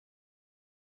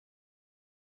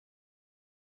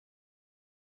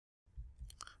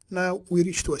Now we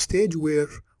reach to a stage where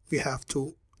we have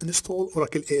to install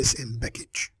Oracle ASM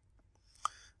package.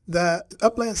 The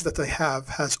appliance that I have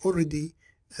has already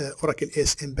Oracle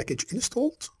ASM package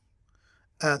installed,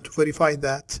 and to verify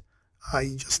that I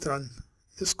just run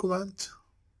this command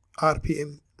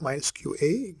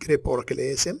rpm-qa grep Oracle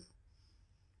ASM.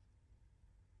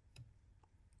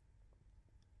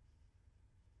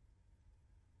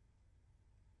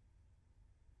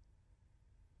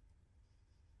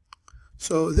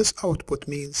 So this output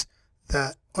means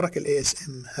that Oracle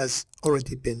ASM has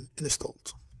already been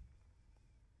installed.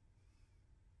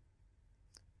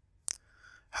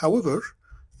 However,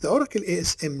 the Oracle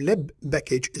ASM lib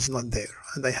package is not there,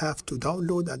 and I have to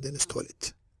download and install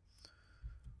it.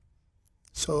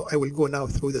 So I will go now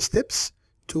through the steps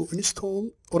to install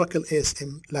Oracle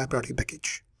ASM library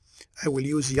package. I will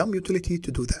use yum utility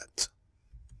to do that.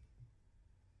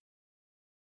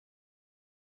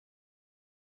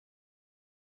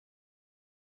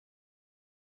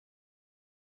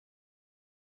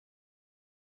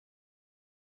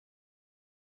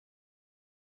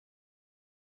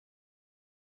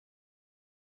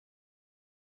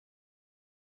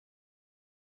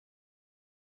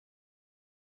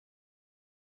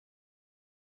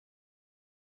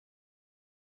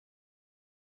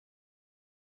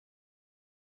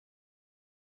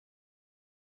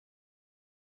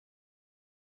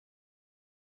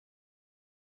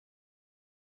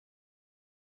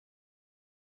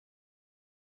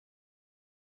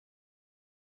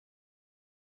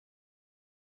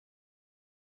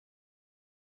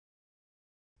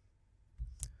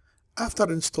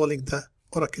 After installing the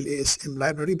Oracle ASM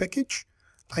library package,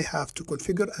 I have to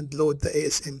configure and load the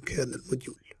ASM kernel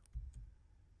module.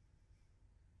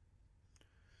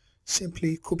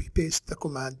 Simply copy-paste the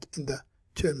command in the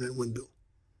terminal window.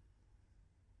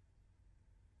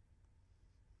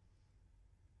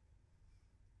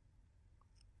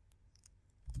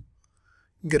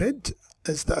 Grid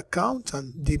is the account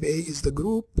and DBA is the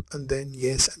group, and then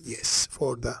yes and yes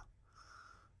for the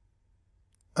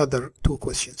other two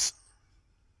questions.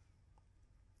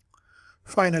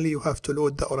 Finally, you have to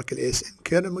load the Oracle ASM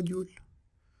kernel module,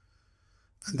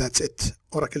 and that's it.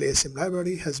 Oracle ASM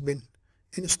library has been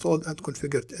installed and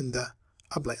configured in the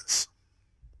appliance.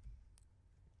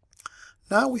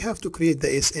 Now we have to create the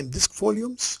ASM disk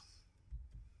volumes.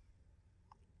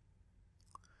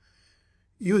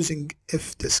 Using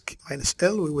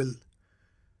fdisk-l, we will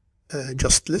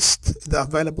just list the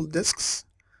available disks.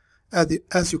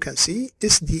 As you can see,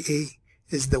 SDA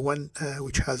is the one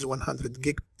which has 100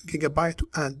 gigabyte,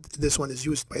 and this one is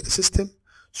used by the system,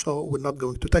 so we're not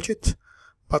going to touch it.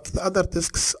 But the other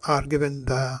disks are given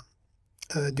the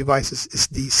devices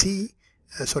SDC,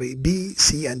 B,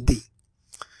 C, and D.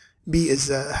 B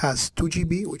has 2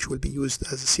 GB, which will be used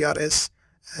as a CRS.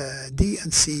 D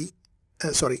and C,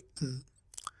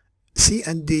 C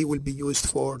and D will be used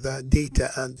for the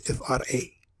data and FRA.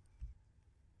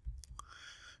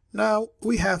 Now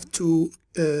we have to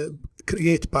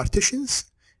create partitions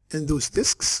in those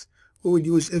disks. We will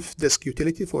use fdisk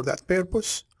utility for that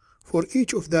purpose. For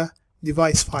each of the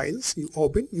device files you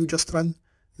open, you just run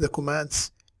the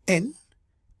commands N,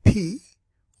 P,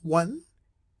 1,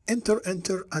 enter,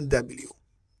 and W.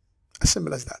 As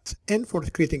simple as that. N for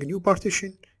creating a new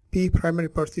partition, P primary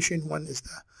partition, 1 is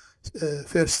the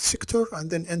first sector, and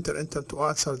then enter to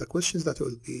answer the questions that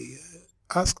will be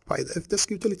asked by the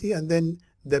fdisk utility, and then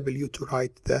W to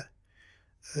write the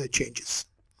changes.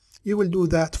 You will do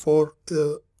that for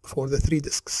the 3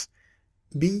 disks,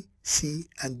 B, C,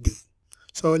 and D.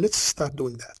 So let's start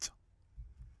doing that.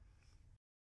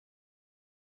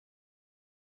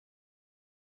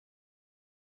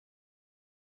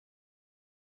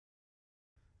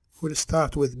 We'll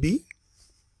start with B,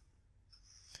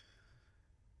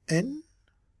 N,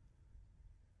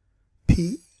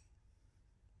 P,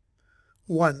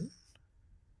 1,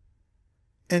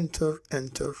 enter,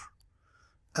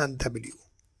 and W.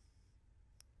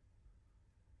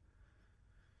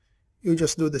 You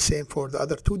just do the same for the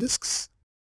other 2 disks.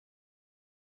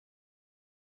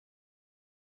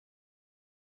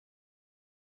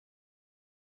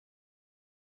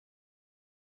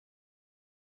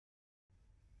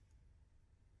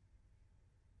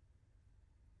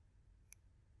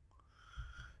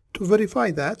 To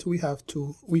verify that,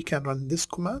 we can run this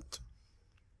command.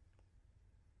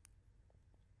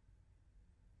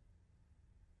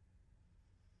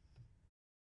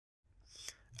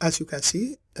 As you can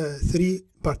see, 3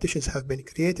 partitions have been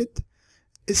created: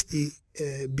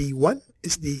 SDB1,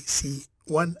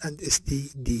 SDC1, and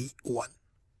SDD1.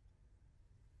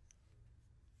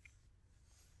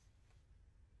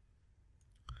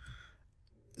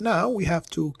 Now we have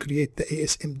to create the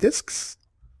ASM disks.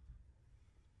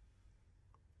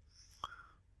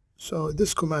 So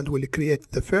this command will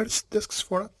create the first disks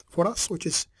for us, which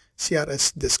is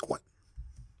CRS disk 1.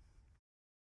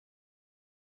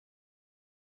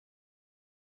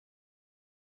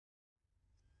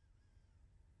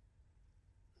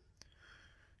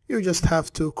 You just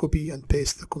have to copy and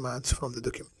paste the commands from the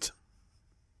document.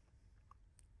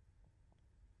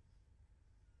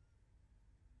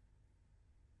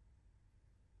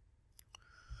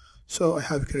 So I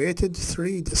have created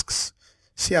 3 disks: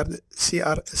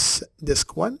 CRS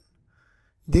disk 1,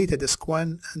 data disk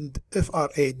 1, and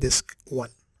FRA disk 1.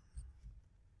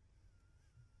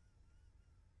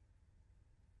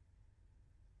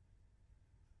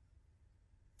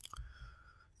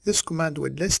 This command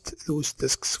will list those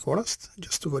disks for us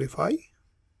just to verify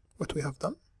what we have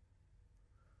done.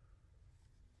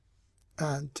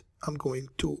 And I'm going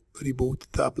to reboot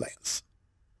the appliance.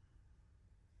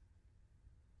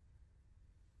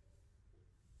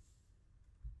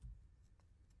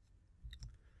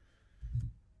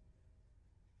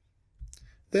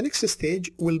 The next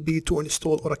stage will be to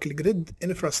install Oracle Grid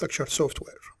infrastructure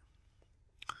software.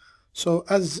 So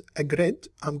as a grid,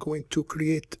 I'm going to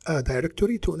create a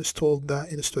directory to install the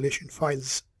installation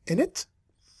files in it.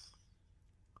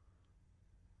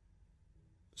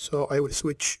 So I will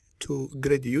switch to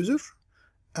grid user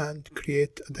and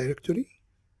create a directory.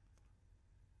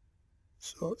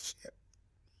 Source, yeah.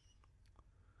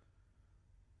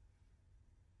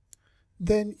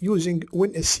 Then using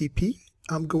WinSCP,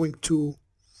 I'm going to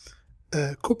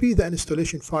copy the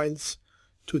installation files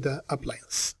to the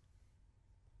appliance.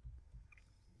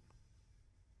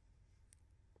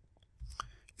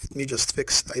 Let me just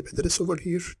fix the IP address over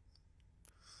here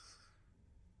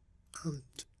and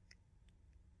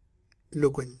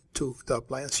log in to the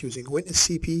appliance using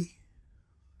WinSCP.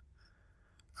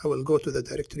 I will go to the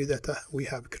directory that we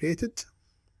have created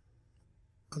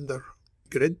under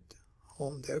grid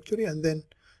home directory and then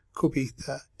copy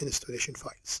the installation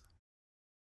files.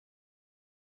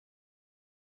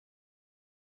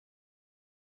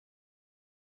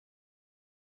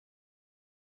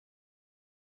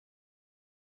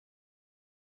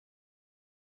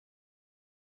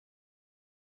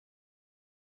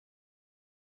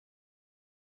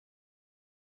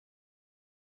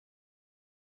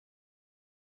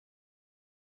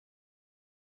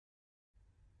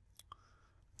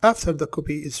 After the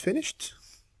copy is finished,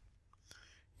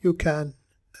 you can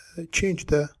change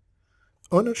the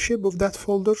ownership of that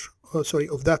folder,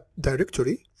 of that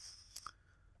directory.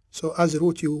 So as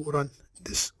root, you run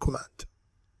this command.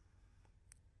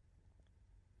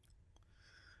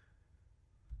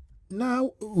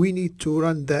 Now we need to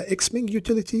run the Xming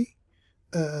utility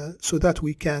so that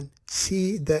we can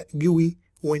see the GUI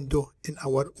window in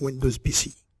our Windows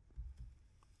PC.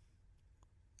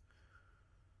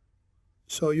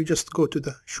 So you just go to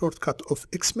the shortcut of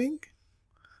Xming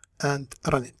and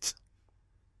run it.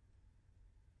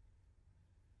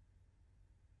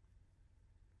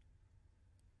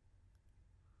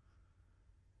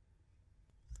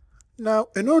 Now,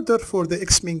 in order for the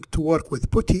Xming to work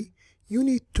with PuTTY, you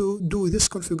need to do this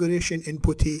configuration in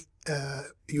PuTTY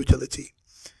utility.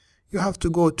 You have to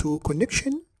go to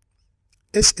Connection,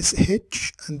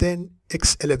 SSH, and then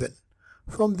X11.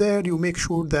 From there, you make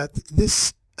sure that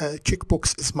this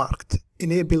checkbox is marked,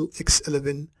 Enable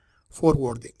X11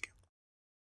 Forwarding.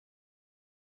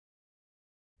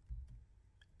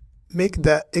 Make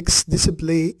the X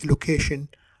display location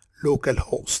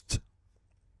localhost.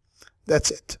 That's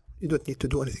it. You don't need to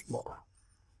do anything more.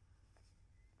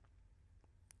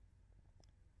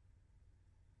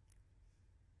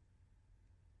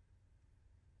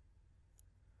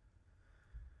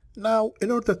 Now, in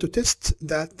order to test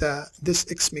that this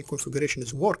Xming configuration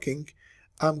is working,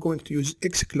 I'm going to use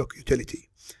Xclock utility.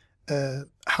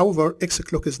 However,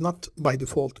 Xclock is not by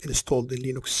default installed in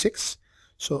Linux 6,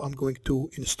 so I'm going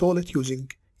to install it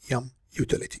using yum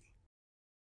utility.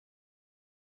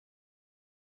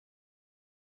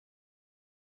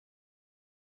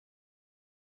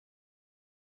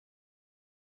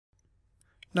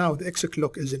 Now the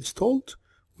Xclock is installed,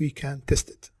 we can test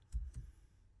it.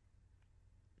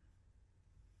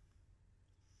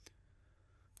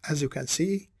 As you can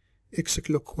see,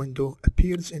 Xclock window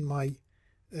appears in my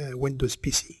Windows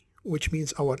PC, which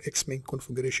means our Xming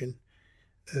configuration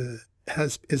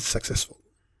is successful.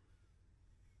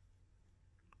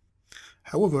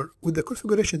 However, with the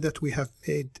configuration that we have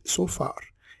made so far,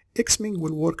 Xming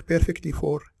will work perfectly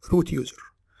for root user.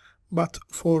 But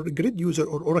for grid user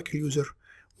or Oracle user,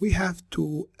 we have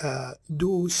to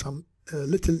do some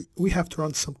we have to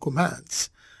run some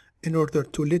commands in order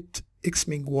to let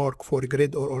Xming work for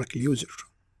grid or Oracle user.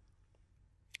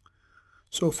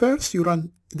 So first you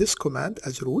run this command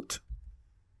as root.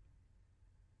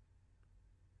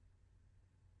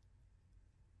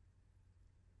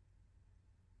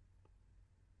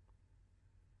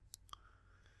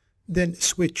 Then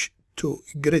switch to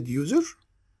grid user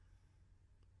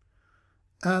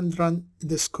and run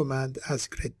this command as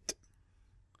grid.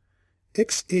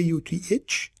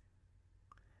 XAUTH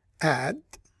add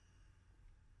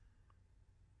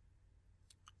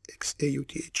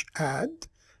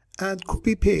and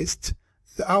copy paste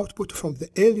the output from the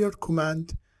earlier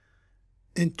command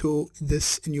into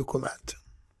this new command.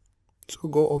 So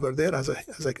go over there as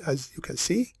you can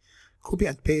see, copy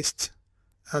and paste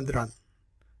and run.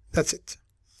 That's it.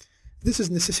 This is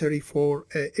necessary for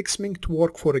Xming to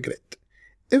work for a grid.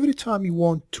 Every time you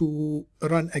want to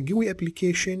run a GUI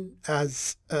application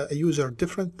as a user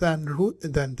different than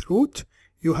root,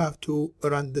 you have to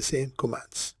run the same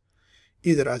commands,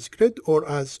 either as grid or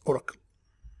as Oracle.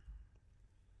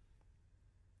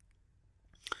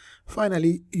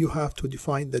 Finally, you have to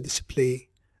define the display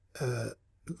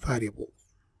variable.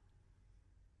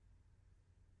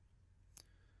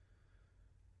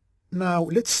 Now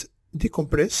let's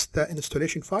decompress the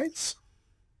installation files.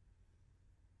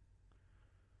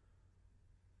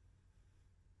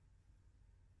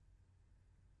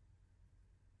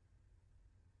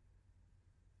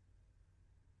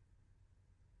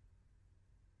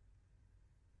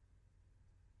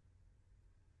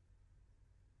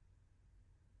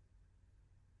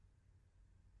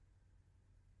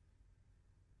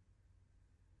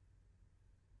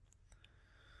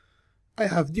 I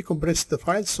have decompressed the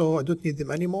files, so I don't need them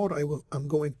anymore. I'm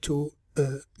going to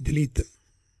delete them.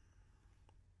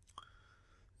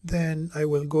 Then I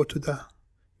will go to the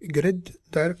grid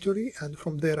directory, and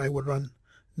from there I will run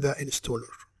the installer.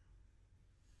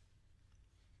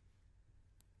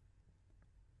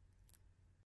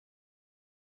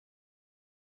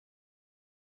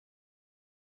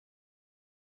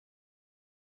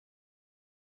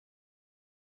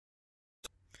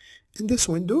 In this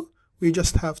window, we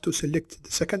just have to select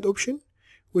the second option,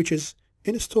 which is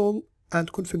install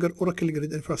and configure Oracle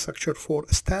Grid infrastructure for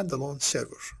a standalone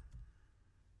server.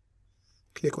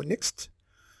 Click on next.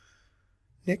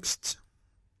 Next.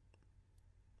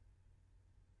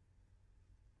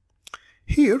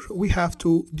 Here we have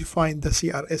to define the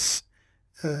CRS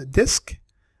disk.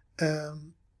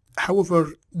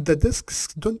 However, the disks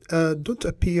don't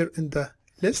appear in the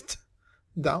list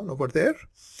down over there,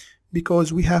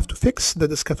 because we have to fix the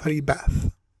discovery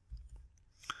path.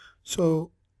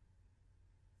 So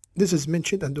this is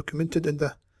mentioned and documented in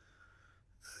the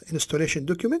installation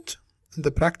document, in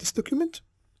the practice document.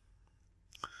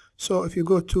 So if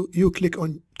you click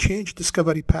on change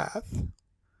discovery path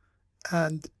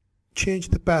and change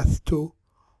the path to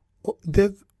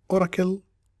dev Oracle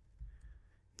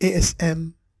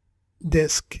ASM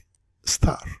disk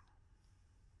star.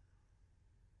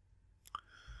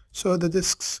 So the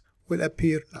disks will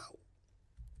appear now.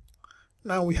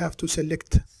 Now we have to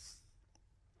select,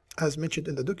 as mentioned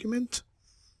in the document,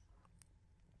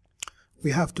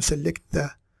 we have to select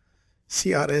the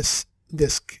CRS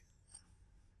disk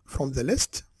from the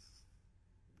list.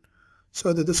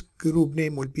 So the disk group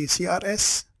name will be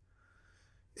CRS,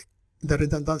 the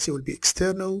redundancy will be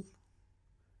external,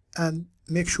 and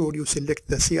make sure you select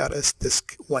the CRS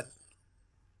disk 1.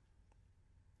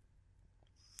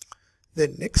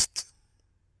 Then next,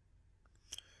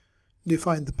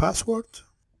 define the password.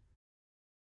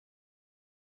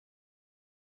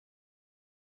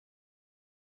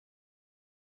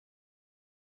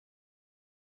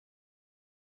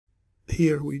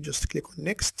 Here we just click on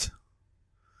next.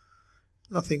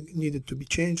 Nothing needed to be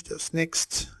changed, just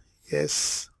next.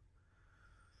 Yes.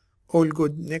 All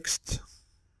good, next.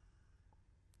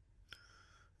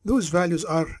 Those values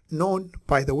are known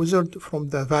by the wizard from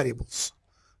the variables.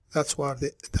 That's why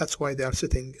they are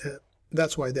setting.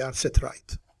 That's why they are set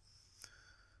right.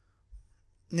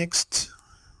 Next.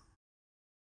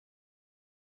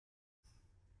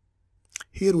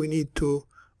 Here we need to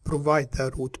provide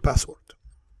the root password.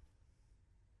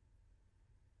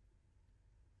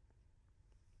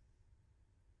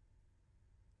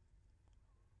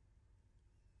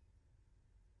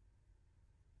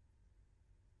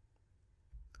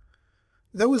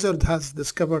 The wizard has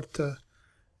discovered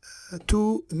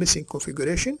two missing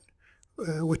configurations,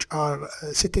 which are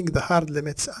setting the hard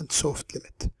limits and soft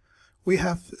limit.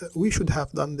 We should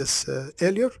have done this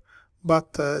earlier, but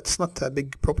it's not a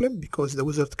big problem because the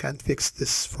wizard can fix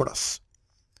this for us.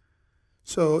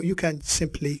 So you can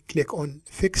simply click on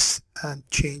fix and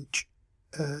change,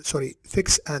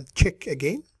 fix and check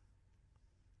again.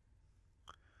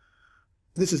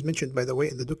 This is mentioned, by the way,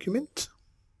 in the document.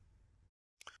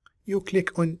 You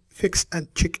click on Fix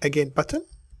and Check Again button,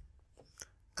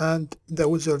 and the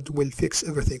wizard will fix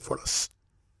everything for us.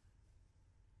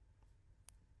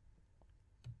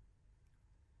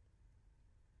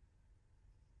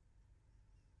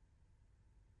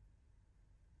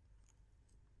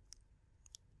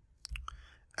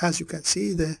 As you can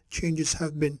see, the changes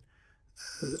have been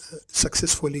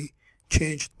successfully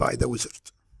changed by the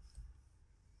wizard.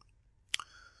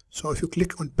 So if you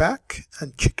click on Back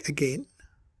and Check Again,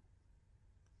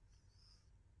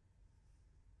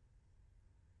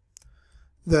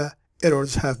 the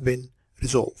errors have been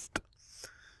resolved.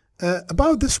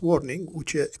 About this warning,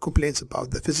 which complains about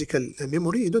the physical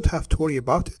memory, you don't have to worry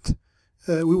about it.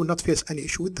 We will not face any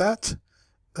issue with that.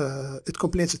 It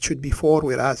complains it should be 4,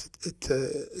 whereas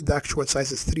the actual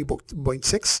size is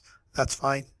 3.6. That's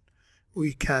fine.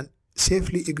 We can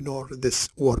safely ignore this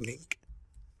warning.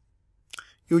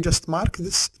 You just mark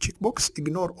this checkbox,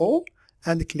 ignore all,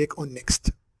 and click on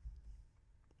Next.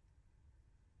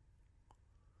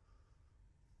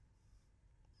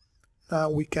 Now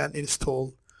we can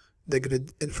install the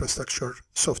grid infrastructure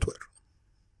software.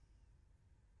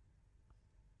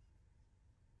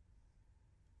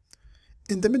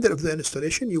 In the middle of the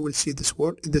installation, you will see this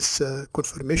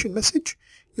confirmation message.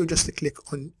 You just click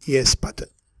on Yes button.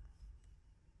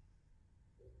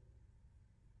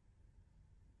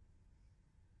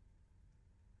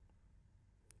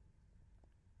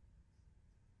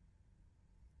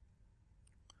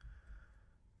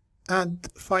 And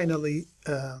finally,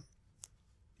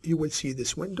 you will see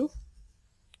this window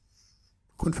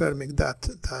confirming that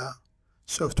the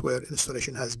software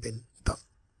installation has been done.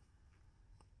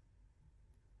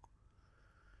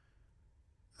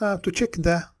 To check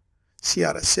the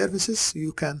CRS services,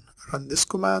 you can run this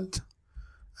command,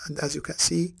 and as you can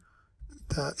see,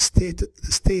 the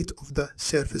state of the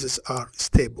services are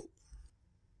stable.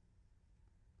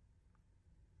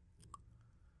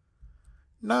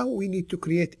 Now we need to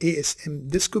create ASM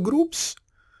disk groups.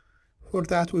 For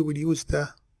that, we will use the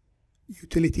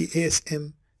utility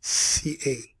ASM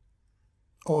CA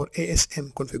or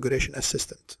ASM Configuration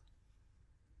Assistant.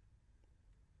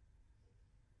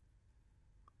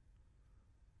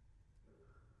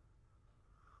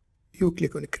 You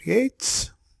click on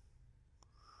Create.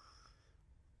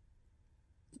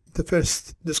 The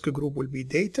first disk group will be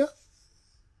Data.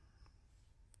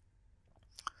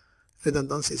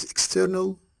 Redundancy is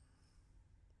external.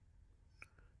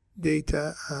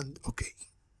 Data and OK.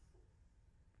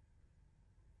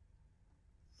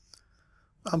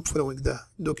 I'm following the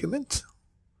document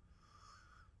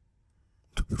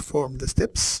to perform the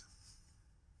steps.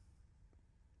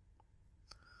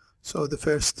 So the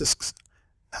first disk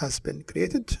has been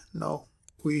created. Now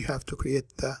we have to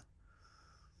create the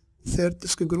third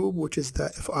disk group, which is the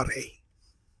FRA.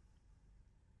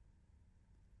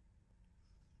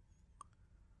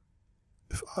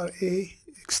 FRA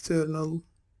external,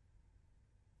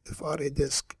 FRA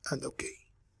disk, and OK.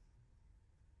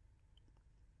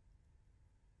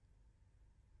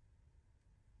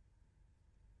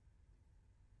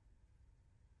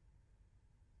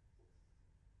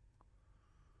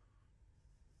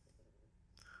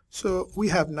 So we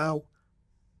have now,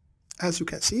 as you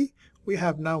can see, we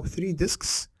have now 3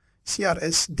 disks,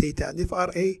 CRS, Data, and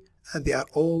FRA, and they are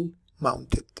all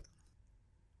mounted.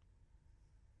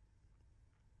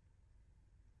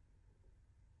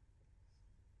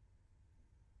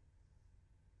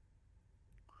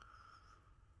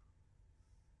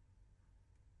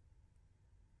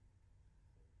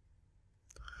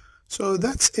 So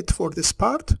that's it for this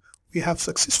part. We have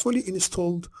successfully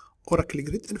installed Oracle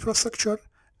Grid Infrastructure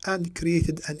and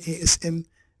created an ASM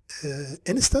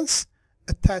instance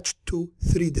attached to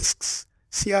 3 disks,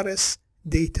 CRS,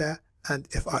 Data, and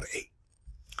FRA.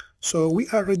 So we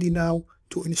are ready now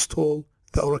to install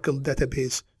the Oracle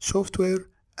database software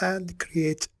and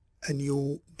create a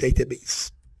new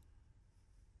database.